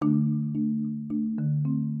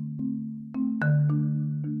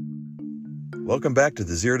Welcome back to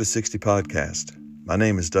the 0 to 60 podcast. My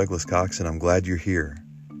name is Douglas Cox and I'm glad you're here.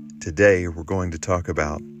 Today we're going to talk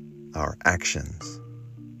about our actions.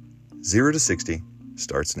 0 to 60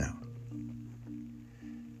 starts now.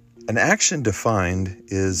 An action defined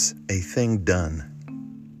is a thing done.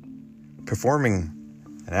 Performing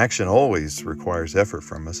an action always requires effort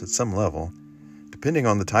from us at some level, depending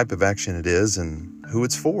on the type of action it is and who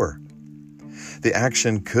it's for. The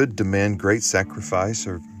action could demand great sacrifice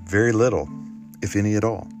or very little, if any at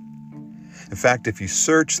all. In fact, if you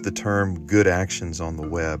search the term good actions on the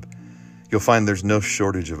web, you'll find there's no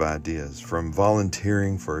shortage of ideas, from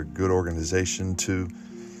volunteering for a good organization to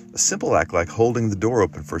a simple act like holding the door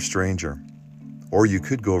open for a stranger. Or you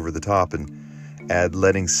could go over the top and add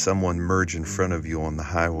letting someone merge in front of you on the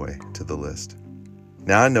highway to the list.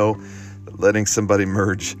 Now, I know that letting somebody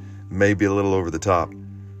merge may be a little over the top,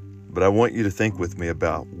 but I want you to think with me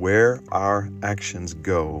about where our actions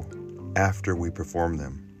go after we perform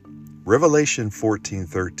them. Revelation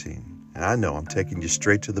 14:13. And I know I'm taking you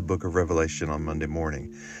straight to the book of Revelation on Monday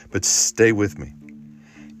morning, but stay with me.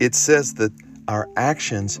 It says that our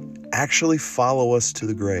actions actually follow us to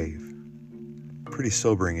the grave. Pretty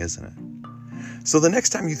sobering, isn't it? So the next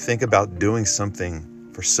time you think about doing something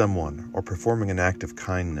for someone or performing an act of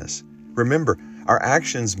kindness, remember, our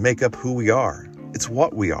actions make up who we are. It's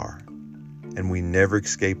what we are. And we never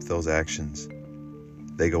escape those actions.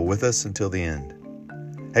 They go with us until the end.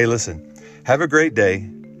 Hey, listen, have a great day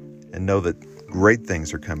and know that great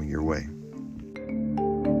things are coming your way.